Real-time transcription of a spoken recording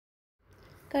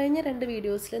കഴിഞ്ഞ രണ്ട്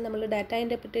വീഡിയോസിൽ നമ്മൾ ഡാറ്റ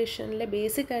ഇൻ്റർപ്രിറ്റേഷനിലെ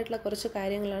ബേസിക് ആയിട്ടുള്ള കുറച്ച്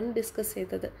കാര്യങ്ങളാണ് ഡിസ്കസ്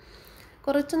ചെയ്തത്.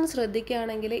 കുറച്ചൊന്ന്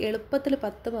ശ്രദ്ധിക്കുകയാണെങ്കിൽ എളുപ്പത്തിൽ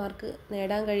 10 മാർക്ക്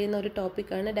നേടാൻ കഴിയുന്ന ഒരു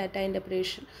ടോപ്പിക്കാണ് ഡാറ്റ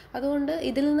ഇൻ്റർപ്രിറ്റേഷൻ. അതുകൊണ്ട്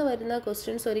ഇതിൽ നിന്ന് വരുന്ന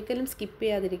ക്വസ്റ്റ്യൻസ് ഒരിക്കലും സ്കിപ്പ്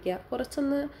ചെയ്യാതിരിക്കുക.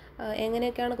 കുറച്ചൊന്ന്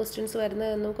എങ്ങനെയൊക്കെയാണ് ക്വസ്റ്റ്യൻസ്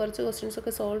വരുന്നതെന്നും കുറച്ച്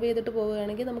ക്വസ്റ്റ്യൻസൊക്കെ സോൾവ് ചെയ്തിട്ട്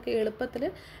പോവുകയാണെങ്കിൽ നമുക്ക് എളുപ്പത്തിൽ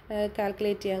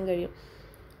കാൽക്കുലേറ്റ് ചെയ്യാൻ കഴിയും.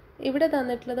 ഇവിടെ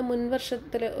തന്നിട്ടുള്ളത് മുൻ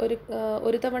വർഷത്തിൽ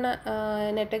ഒരു തവണ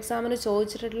നെറ്റ് എക്സാമിന്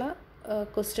ചോദിച്ചിട്ടുള്ള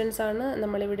ക്വസ്റ്റ്യൻസ് ആണ്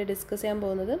നമ്മളിവിടെ ഡിസ്കസ് ചെയ്യാൻ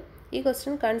പോകുന്നത്. ഈ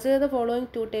question consider the following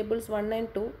to tables 1 and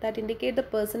 2 that indicate the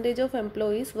percentage of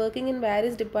employees working in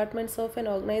various departments of an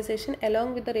organization along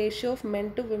with the ratio of men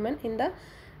to women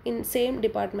in same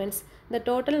departments. The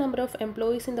total number of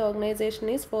employees in the organization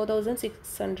is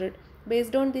 4,600.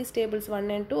 Based on these tables 1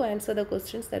 and 2, answer the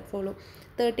questions that follow.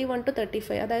 31 to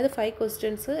 35, അതായത് 5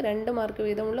 questions 2 mark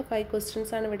വീതമുള്ള 5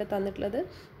 questions ആണ് ഇവിടെ തന്നിട്ടുള്ളത്.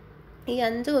 ഈ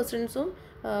 5 ക്വസ്റ്റ്യൻസും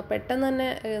പെട്ടെന്ന് തന്നെ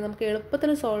നമുക്ക് എളുപ്പത്തിൽ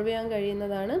സോൾവ് ചെയ്യാൻ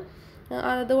കഴിയുന്നതാണ്.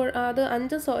 അത്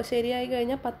 5 ശരിയായി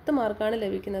കഴിഞ്ഞാൽ 10 മാർക്കാണ്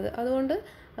ലഭിക്കുന്നത്. അതുകൊണ്ട്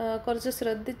കുറച്ച്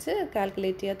ശ്രദ്ധിച്ച്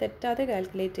കാൽക്കുലേറ്റ് ചെയ്യുക, തെറ്റാതെ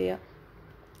കാൽക്കുലേറ്റ് ചെയ്യുക.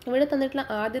 ഇവിടെ തന്നിട്ടുള്ള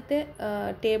ആദ്യത്തെ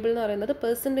ടേബിൾ എന്ന് പറയുന്നത്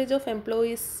percentage of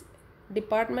employees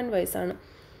department vice ആണ്.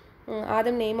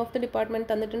 ആദ്യം നെയിം ഓഫ് ദി ഡിപ്പാർട്ട്മെൻറ്റ്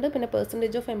തന്നിട്ടുണ്ട്, പിന്നെ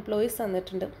പെർസെൻറ്റേജ് ഓഫ് എംപ്ലോയീസ്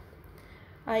തന്നിട്ടുണ്ട്.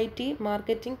 IT,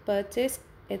 marketing, purchase,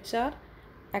 HR,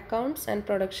 accounts and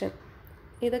production,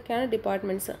 ഇതൊക്കെയാണ്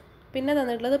ഡിപ്പാർട്ട്മെൻറ്റ്സ്. പിന്നെ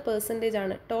തന്നിട്ടുള്ളത് പെർസെൻറ്റേജ്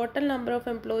ആണ്. ടോട്ടൽ നമ്പർ ഓഫ്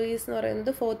എംപ്ലോയീസ് എന്ന്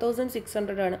പറയുന്നത്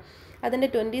 4,600 ആണ്. അതിൻ്റെ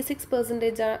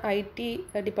 26% IT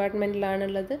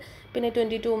ഡിപ്പാർട്ട്മെൻറ്റിലാണുള്ളത്, പിന്നെ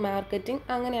 22 മാർക്കറ്റിംഗ്,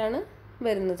 അങ്ങനെയാണ്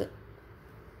വരുന്നത്.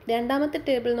 രണ്ടാമത്തെ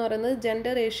ടേബിൾ എന്ന് പറയുന്നത്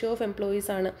ജെൻഡർ റേഷ്യോ ഓഫ്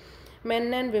എംപ്ലോയീസ് ആണ്. മെൻ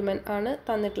ആൻഡ് വിമൻ ആണ്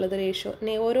തന്നിട്ടുള്ളത് റേഷ്യോ.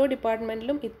 ഓരോ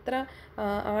ഡിപ്പാർട്ട്മെൻറ്റിലും ഇത്ര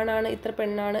ആണാണ് ഇത്ര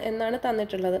പെണ്ണാണ് എന്നാണ്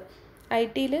തന്നിട്ടുള്ളത്.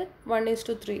 IT-ൽ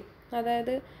 1:3,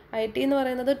 അതായത് IT എന്ന്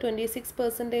പറയുന്നത്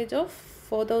 26% ഓഫ്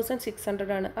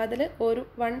 4,600 ആണ്. അതിൽ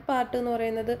 1 പാർട്ട് എന്ന്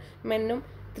പറയുന്നത് മെന്നും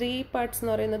 3 പാർട്സ്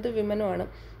എന്ന് പറയുന്നത് വിമനുമാണ്.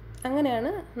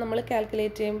 അങ്ങനെയാണ് നമ്മൾ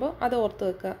കാൽക്കുലേറ്റ് ചെയ്യുമ്പോൾ അത് ഓർത്ത്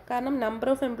വെക്കുക. കാരണം നമ്പർ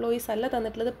ഓഫ് എംപ്ലോയീസ് അല്ല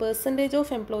തന്നിട്ടുള്ളത്, പെർസെൻറ്റേജ്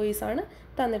ഓഫ് എംപ്ലോയീസ് ആണ്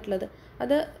തന്നിട്ടുള്ളത്.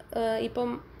 അത് ഇപ്പം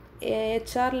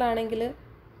HR-ലാണെങ്കിൽ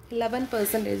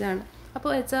 11% ആണ്. അപ്പോൾ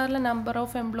HR-ലെ നമ്പർ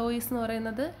ഓഫ് എംപ്ലോയീസ് എന്ന്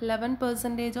പറയുന്നത്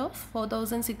 11% ഓഫ്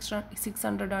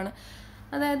 4,600 ആണ്.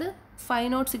 അതായത്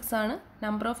 506 ആണ്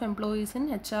number of employees in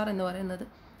HR എന്ന് പറയുന്നത്.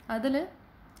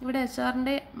 ഇവിടെ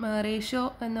HR-ൻ്റെ റേഷ്യോ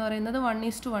എന്ന് പറയുന്നത്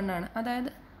 1:1 ആണ്. അതായത്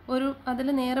അതിൽ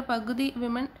നേരെ പകുതി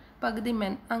വിമൻ പകുതി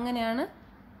മെൻ, അങ്ങനെയാണ്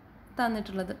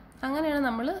തന്നിട്ടുള്ളത്. അങ്ങനെയാണ്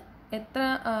നമ്മൾ എത്ര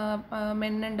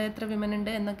മെന്നുണ്ട് എത്ര വിമൻ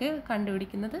ഉണ്ട് എന്നൊക്കെ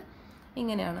കണ്ടുപിടിക്കുന്നത്.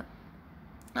 ഇങ്ങനെയാണ്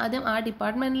ആദ്യം ആ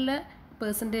ഡിപ്പാർട്ട്മെൻറ്റിലെ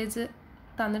പെർസെൻറ്റേജ്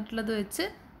തന്നിട്ടുള്ളത് വെച്ച്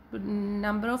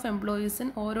നമ്പർ ഓഫ് എംപ്ലോയീസിൻ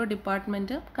ഓരോ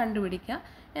ഡിപ്പാർട്ട്മെൻറ്റ് കണ്ടുപിടിക്കുക.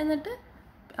 എന്നിട്ട്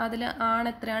അതിൽ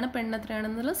ആണെത്രയാണ്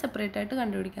പെണ്ണെത്രയാണെന്നുള്ളത് സെപ്പറേറ്റ് ആയിട്ട്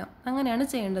കണ്ടുപിടിക്കാം. അങ്ങനെയാണ്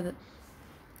ചെയ്യേണ്ടത്.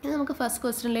 ഇനി നമുക്ക് ഫസ്റ്റ്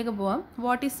ക്വസ്റ്റ്യനിലേക്ക് പോവാം.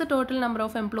 What is the total number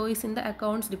of employees in the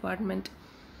accounts department?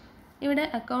 ഇവിടെ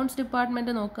അക്കൗണ്ട്സ്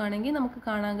ഡിപ്പാർട്ട്മെൻറ്റ് നോക്കുകയാണെങ്കിൽ നമുക്ക്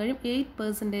കാണാൻ കഴിയും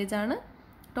 8% ആണ്.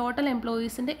 ടോട്ടൽ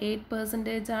എംപ്ലോയീസിൻ്റെ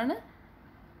 8% ആണ്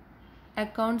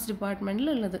accounts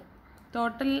ഡിപ്പാർട്ട്മെൻറ്റിലുള്ളത്.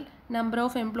 Total number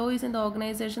of employees in the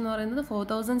organisation എന്ന് പറയുന്നത്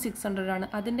 4,600 ആണ്.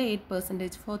 അതിൻ്റെ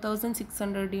 8%,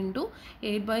 4,600 ×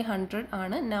 8/100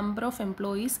 ആണ് number of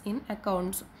employees in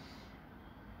accounts.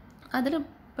 അതിൽ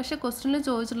പക്ഷേ ക്വസ്റ്റ്യനിൽ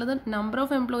ചോദിച്ചിട്ടുള്ളത് number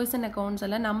of employees in accounts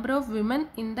അല്ല, number of women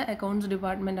in the accounts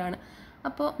department ആണ്.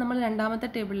 അപ്പോൾ നമ്മൾ രണ്ടാമത്തെ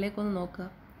ടേബിളിലേക്കൊന്ന് നോക്കുക.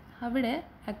 അവിടെ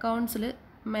അക്കൗണ്ട്സിൽ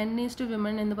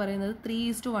men/women എന്ന് പറയുന്നത്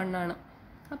 3:1 ആണ്.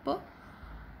 അപ്പോൾ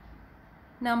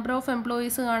നമ്പർ ഓഫ്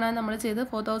എംപ്ലോയീസ് കാണാൻ നമ്മൾ ചെയ്ത്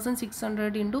 4,600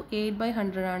 ×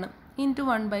 8/100 ആണ്. ഇൻറ്റു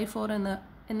 1/4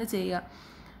 എന്ന് ചെയ്യുക.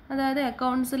 അതായത്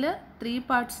അക്കൗണ്ട്സിൽ 3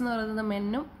 പാർട്സ് എന്ന് പറയുന്നത്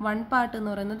മെന്നും 1 പാർട്ട്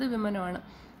എന്ന് പറയുന്നത് വിമനുമാണ്.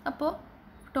 അപ്പോൾ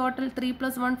ടോട്ടൽ 3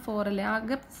 + 1 4 അല്ലേ,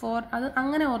 ആകെ 4. അത്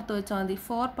അങ്ങനെ ഓർത്ത് വെച്ചാൽ മതി.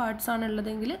 4 പാർട്സ് ആണ്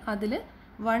ഉള്ളതെങ്കിൽ അതിൽ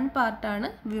 1 പാർട്ടാണ്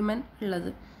വിമൻ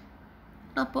ഉള്ളത്.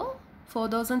 അപ്പോൾ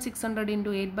 4,600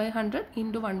 × 8/100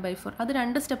 × 1/4. അത്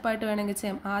 2 സ്റ്റെപ്പായിട്ട് വേണമെങ്കിൽ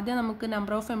ചെയ്യാം. ആദ്യം നമുക്ക്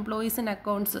number of employees in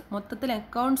accounts, മൊത്തത്തിൽ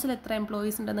അക്കൗണ്ട്സിൽ എത്ര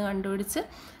എംപ്ലോയീസ് ഉണ്ടെന്ന് കണ്ടുപിടിച്ച്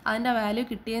അതിൻ്റെ വാല്യൂ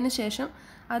കിട്ടിയതിന് ശേഷം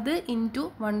അത് ഇൻറ്റു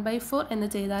 1/4 എന്ന്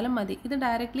ചെയ്താലും മതി. ഇത്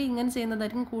ഡയറക്റ്റ്ലി ഇങ്ങനെ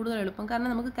ചെയ്യുന്നതായിരിക്കും കൂടുതൽ എളുപ്പം. കാരണം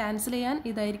നമുക്ക് ക്യാൻസൽ ചെയ്യാൻ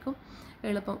ഇതായിരിക്കും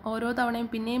എളുപ്പം. ഓരോ തവണയും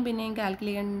പിന്നെയും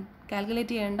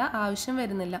കാൽക്കുലേറ്റ് ചെയ്യേണ്ട ആവശ്യം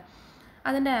വരുന്നില്ല.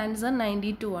 അതിൻ്റെ ആൻസർ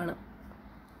 92 ആണ്.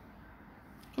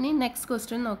 ഇനി നെക്സ്റ്റ്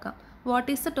ക്വസ്റ്റ്യൻ നോക്കാം. What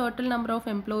is the total number of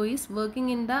employees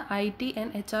working in the IT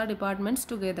and HR departments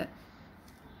together?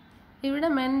 ഇവിടെ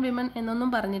മെൻ വിമൻ എന്നൊന്നും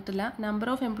പറഞ്ഞിട്ടില്ല, നമ്പർ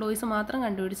ഓഫ് എംപ്ലോയീസ് മാത്രം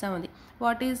കണ്ടുപിടിച്ചാൽ മതി.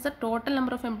 What is the total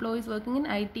number of employees working in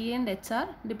IT and HR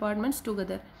departments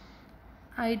together?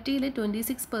 IT-ൽ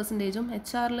 26%,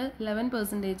 HR-ൽ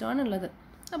 11% ആണ് ഉള്ളത്.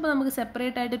 അപ്പോൾ നമുക്ക്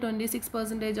സെപ്പറേറ്റ് ആയിട്ട്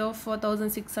 26% ഓഫ്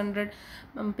 4600,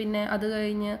 പിന്നെ അത്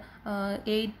കഴിഞ്ഞ്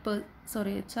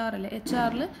എച്ച് ആറിൽ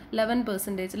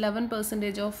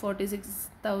 11% ഓഫ്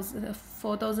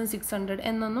 4600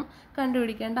 എന്നൊന്നും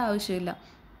കണ്ടുപിടിക്കേണ്ട ആവശ്യമില്ല.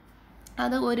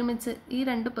 അത് ഒരുമിച്ച് ഈ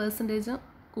 2%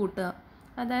 കൂട്ടുക.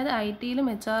 അതായത് ഐ ടിയിലും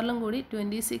എച്ച് ആറിലും കൂടി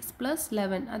 26 +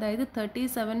 11, അതായത്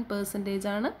 37%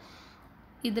 ആണ്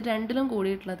ഇത് രണ്ടിലും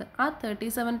കൂടിയിട്ടുള്ളത്. ആ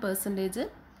 37%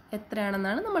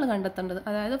 എത്രയാണെന്നാണ് നമ്മൾ കണ്ടെത്തേണ്ടത്.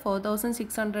 അതായത്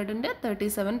 4600ൻ്റെ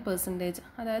 37%,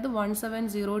 അതായത്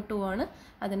 1702 ആണ്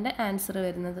അതിൻ്റെ ആൻസർ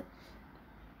വരുന്നത്.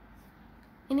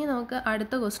 ഇനി നമുക്ക്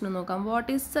അടുത്ത ക്വസ്റ്റ്യൻ നോക്കാം. What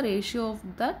is the ratio of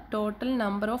the total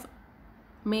number of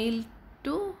male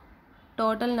to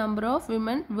total number of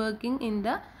women working in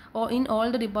all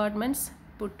the departments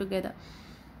put together.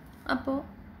 അപ്പോൾ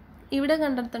ഇവിടെ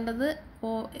കണ്ടെത്തേണ്ടത്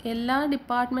എല്ലാ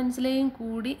ഡിപ്പാർട്ട്മെൻറ്റ്സിലെയും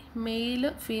കൂടി മെയിൽ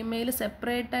ഫീമെയിൽ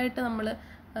സെപ്പറേറ്റ് ആയിട്ട് നമ്മൾ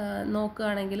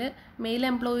നോക്കുകയാണെങ്കിൽ മെയിൽ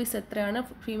എംപ്ലോയീസ് എത്രയാണ്,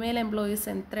 ഫീമെയിൽ എംപ്ലോയീസ്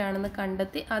എത്രയാണെന്ന്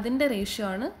കണ്ടെത്തി അതിൻ്റെ റേഷ്യോ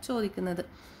ആണ് ചോദിക്കുന്നത്.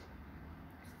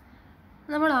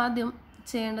 നമ്മൾ ആദ്യം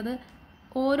ചെയ്യേണ്ടത്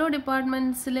ഓരോ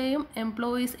ഡിപ്പാർട്ട്മെൻറ്റ്സിലെയും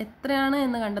എംപ്ലോയീസ് എത്രയാണ്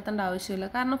എന്ന് കണ്ടെത്തേണ്ട ആവശ്യമില്ല.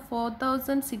 കാരണം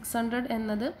 4600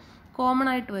 എന്നത് കോമൺ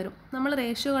ആയിട്ട് വരും. നമ്മൾ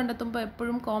റേഷ്യോ കണ്ടെത്തുമ്പോൾ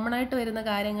എപ്പോഴും കോമൺ ആയിട്ട് വരുന്ന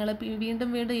കാര്യങ്ങൾ വീണ്ടും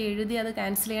വീണ്ടും എഴുതി അത്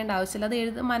ക്യാൻസൽ ചെയ്യേണ്ട ആവശ്യമില്ല.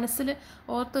 അത് മനസ്സിൽ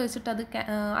ഓർത്ത് വെച്ചിട്ട്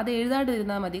അത്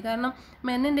എഴുതാണ്ടിരുന്നാൽ മതി. കാരണം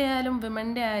മെന്നിൻ്റെ ആയാലും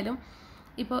വിമൻ്റെ ആയാലും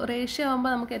ഇപ്പോൾ റേഷ്യോ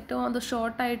ആകുമ്പോൾ നമുക്ക് ഏറ്റവും അത്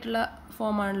ഷോർട്ടായിട്ടുള്ള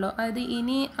ഫോമാണല്ലോ. അതായത്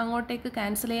ഇനി അങ്ങോട്ടേക്ക്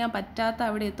ക്യാൻസൽ ചെയ്യാൻ പറ്റാത്ത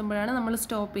അവിടെ എത്തുമ്പോഴാണ് നമ്മൾ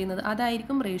സ്റ്റോപ്പ് ചെയ്യുന്നത്.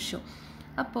 അതായിരിക്കും റേഷ്യോ.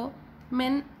 അപ്പോൾ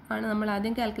മെൻ ആണ് നമ്മൾ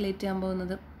ആദ്യം കാൽക്കുലേറ്റ് ചെയ്യാൻ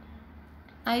പോകുന്നത്.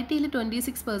 ഐ ടിയിൽ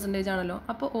 26% ആണല്ലോ.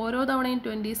 അപ്പോൾ ഓരോ തവണയും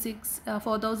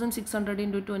 4600 ×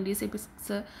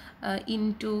 26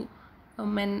 ഇൻറ്റു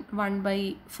മെൻ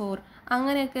 1/4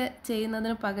 അങ്ങനെയൊക്കെ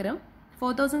ചെയ്യുന്നതിന് പകരം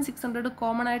 4600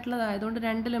 കോമൺ ആയിട്ടുള്ളതായതുകൊണ്ട്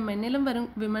രണ്ടിലും മെന്നിലും വരും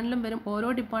വിമനിലും വരും. ഓരോ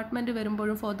ഡിപ്പാർട്ട്മെൻറ്റ്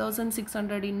വരുമ്പോഴും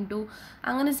 4600 ഇൻറ്റു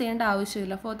അങ്ങനെ ചെയ്യേണ്ട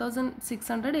ആവശ്യമില്ല.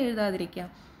 4600 എഴുതാതിരിക്കുക.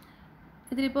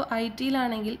 ഇതിലിപ്പോൾ ഐ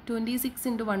ടിയിലാണെങ്കിൽ 26 ×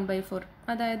 1/4,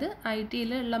 അതായത് ഐ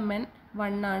ടിയിലുള്ള മെൻ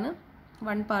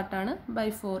 1 പാർട്ടാണ്,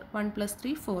 /4, 1 +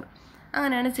 3 4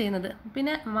 അങ്ങനെയാണ് ചെയ്യുന്നത്.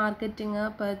 പിന്നെ marketing,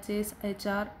 purchase,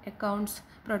 HR, accounts,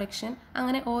 production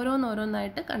അങ്ങനെ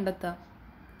ഓരോന്നായിട്ട് കണ്ടെത്തുക.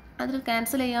 അതിൽ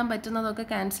ക്യാൻസൽ ചെയ്യാൻ പറ്റുന്നതൊക്കെ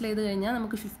ക്യാൻസൽ ചെയ്ത് കഴിഞ്ഞാൽ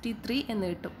നമുക്ക് 53 എന്ന്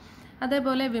കിട്ടും.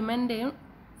 അതേപോലെ വിമൻ്റെയും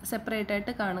സെപ്പറേറ്റ്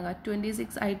ആയിട്ട് കാണുക.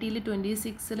 26 ഐ ടിയിൽ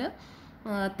 26ൽ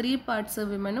 3 പാർട്സ്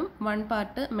വിമനും 1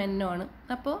 പാർട്ട് മെന്നുമാണ്.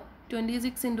 അപ്പോൾ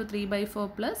 26 × 3/4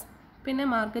 പ്ലസ് പിന്നെ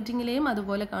മാർക്കറ്റിങ്ങിലെയും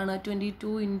അതുപോലെ കാണുക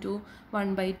 22 ×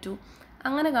 1/2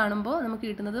 അങ്ങനെ കാണുമ്പോൾ നമുക്ക്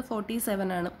കിട്ടുന്നത്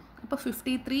 47 ആണ്. അപ്പോൾ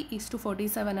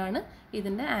 53:47 ആണ്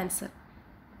ഇതിൻ്റെ ആൻസർ.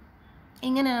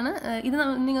 ഇങ്ങനെയാണ് ഇത്.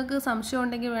 നിങ്ങൾക്ക് സംശയം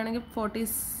ഉണ്ടെങ്കിൽ വേണമെങ്കിൽ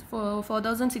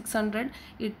 4600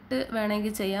 ഇട്ട്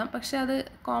വേണമെങ്കിൽ ചെയ്യാം. പക്ഷെ അത്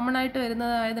കോമൺ ആയിട്ട്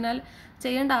വരുന്നതായതിനാൽ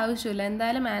ചെയ്യേണ്ട ആവശ്യമില്ല.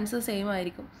 എന്തായാലും ആൻസർ സെയിം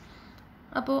ആയിരിക്കും.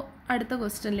 അപ്പോൾ അടുത്ത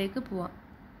ക്വസ്റ്റ്യനിലേക്ക് പോവാം.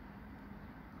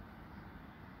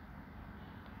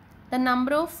 The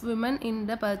number of women in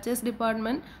the purchase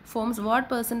department forms what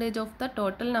percentage of the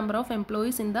total number of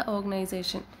employees in the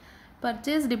organization?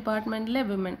 Purchase ഡിപ്പാർട്ട്മെൻറ്റിലെ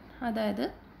women, അതായത്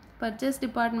പർച്ചേസ്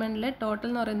ഡിപ്പാർട്ട്മെൻറ്റിലെ ടോട്ടൽ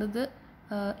എന്ന് പറയുന്നത്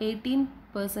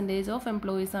 18% ഓഫ്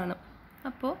എംപ്ലോയീസ് ആണ്.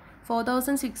 അപ്പോൾ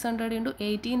 4600 ×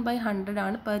 18/100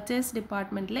 ആണ് പർച്ചേസ്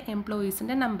ഡിപ്പാർട്ട്മെൻറ്റിലെ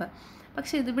എംപ്ലോയീസിൻ്റെ നമ്പർ.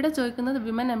 പക്ഷേ ഇതിവിടെ ചോദിക്കുന്നത്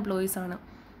വിമൻ എംപ്ലോയീസ് ആണ്.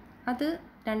 അത്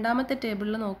രണ്ടാമത്തെ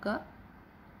ടേബിളിൽ നോക്കുക,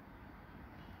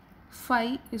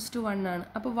 5:1 ആണ്.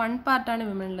 അപ്പോൾ 1 പാർട്ടാണ്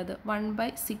വിമനുള്ളത്.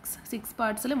 1/6 6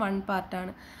 പാർട്സിൽ 1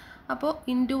 പാർട്ടാണ്. അപ്പോൾ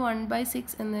ഇൻറ്റു 1/6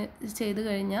 എന്ന് ചെയ്ത്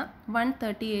കഴിഞ്ഞാൽ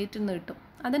 138 എന്ന് കിട്ടും.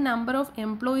 അത് നമ്പർ ഓഫ്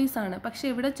എംപ്ലോയീസ് ആണ്. പക്ഷേ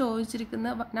ഇവിടെ ചോദിച്ചിരിക്കുന്ന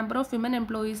നമ്പർ ഓഫ് വിമൻ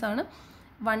എംപ്ലോയീസ് ആണ്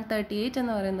 138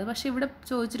 എന്ന് പറയുന്നത്. പക്ഷേ ഇവിടെ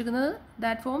ചോദിച്ചിരിക്കുന്നത്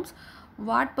that forms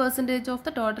what percentage of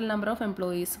the total number of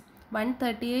employees.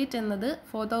 138 എന്നത്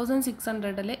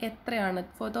 4600ൽ എത്രയാണ്,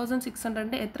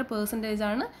 4600ൻ്റെ എത്ര പെർസെൻറ്റേജ്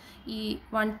ആണ് ഈ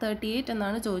 138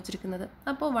 എന്നാണ് ചോദിച്ചിരിക്കുന്നത്.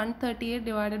 അപ്പോൾ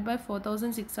 138 /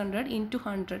 4600 ×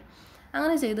 100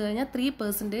 അങ്ങനെ ചെയ്ത് കഴിഞ്ഞാൽ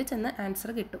 3% എന്ന ആൻസർ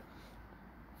കിട്ടും.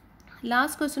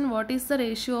 Last question, what is the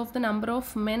ratio of the number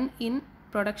of men in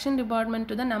production department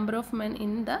to the number of men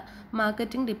in the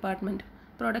marketing department.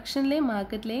 പ്രൊഡക്ഷനിലെയും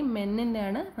മാർക്കറ്റിലെയും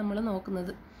മെന്നിനെയാണ് നമ്മൾ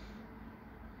നോക്കുന്നത്.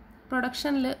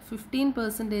 പ്രൊഡക്ഷനിൽ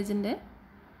 15%ൻ്റെ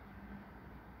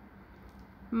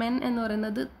മെൻ എന്ന്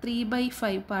പറയുന്നത്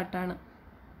 3/5 പാർട്ടാണ്.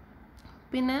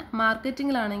 പിന്നെ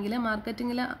മാർക്കറ്റിങ്ങിലാണെങ്കിൽ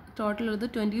മാർക്കറ്റിങ്ങിൽ ടോട്ടൽ ഉള്ളത്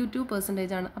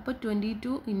 22% ആണ്. അപ്പോൾ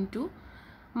 22 ഇൻറ്റു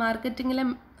മാർക്കറ്റിങ്ങിലെ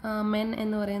മെൻ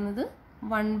എന്ന് പറയുന്നത്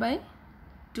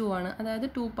 1/2 ആണ്. അതായത്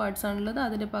 2 പാർട്സ് ആണുള്ളത്,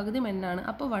 അതിൻ്റെ പകുതി മെന്നാണ്.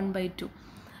 അപ്പോൾ 1/2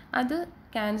 അത്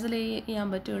ക്യാൻസൽ ചെയ്യാൻ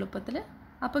പറ്റും എളുപ്പത്തിൽ.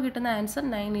 അപ്പോൾ കിട്ടുന്ന ആൻസർ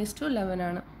 9:11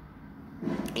 ആണ്.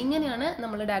 ഇങ്ങനെയാണ്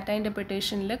നമ്മൾ ഡാറ്റ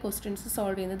ഇൻ്റർപ്രിട്ടേഷനിലെ ക്വസ്റ്റ്യൻസ്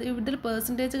സോൾവ് ചെയ്യുന്നത്. ഇതിൽ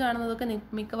പെർസെൻറ്റേജ് കാണുന്നതൊക്കെ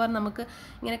മിക്കവാറും നമുക്ക്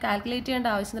ഇങ്ങനെ കാൽക്കുലേറ്റ് ചെയ്യേണ്ട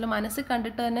ആവശ്യമില്ല, മനസ്സിൽ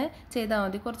കണ്ടിട്ട് തന്നെ ചെയ്താൽ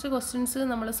മതി. കുറച്ച് ക്വസ്റ്റ്യൻസ്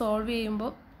നമ്മൾ സോൾവ്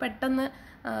ചെയ്യുമ്പോൾ പെട്ടെന്ന്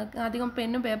അധികം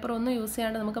പെന്നും പേപ്പറും ഒന്നും യൂസ്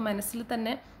ചെയ്യാണ്ട് നമുക്ക് മനസ്സിൽ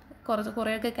തന്നെ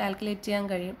കുറേയൊക്കെ കാൽക്കുലേറ്റ് ചെയ്യാൻ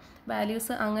കഴിയും.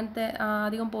 വാല്യൂസ് അങ്ങനത്തെ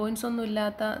അധികം പോയിൻറ്റ്സ് ഒന്നും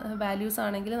ഇല്ലാത്ത വാല്യൂസ്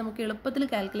ആണെങ്കിൽ നമുക്ക് എളുപ്പത്തിൽ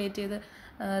കാൽക്കുലേറ്റ് ചെയ്ത്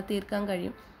തീർക്കാൻ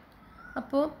കഴിയും.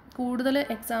 അപ്പോൾ കൂടുതൽ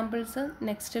എക്സാമ്പിൾസ്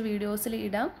നെക്സ്റ്റ് വീഡിയോസിൽ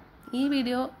ഇടാം. ഈ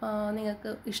വീഡിയോ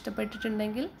നിങ്ങൾക്ക്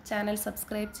ഇഷ്ടപ്പെട്ടിട്ടുണ്ടെങ്കിൽ ചാനൽ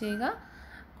സബ്സ്ക്രൈബ് ചെയ്യുക.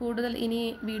 കൂടുതൽ ഇനി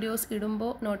വീഡിയോസ്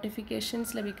ഇടുമ്പോൾ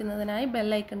നോട്ടിഫിക്കേഷൻസ് ലഭിക്കുന്നതിനായി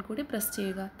ബെൽ ഐക്കൺ കൂടി പ്രസ്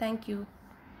ചെയ്യുക. താങ്ക്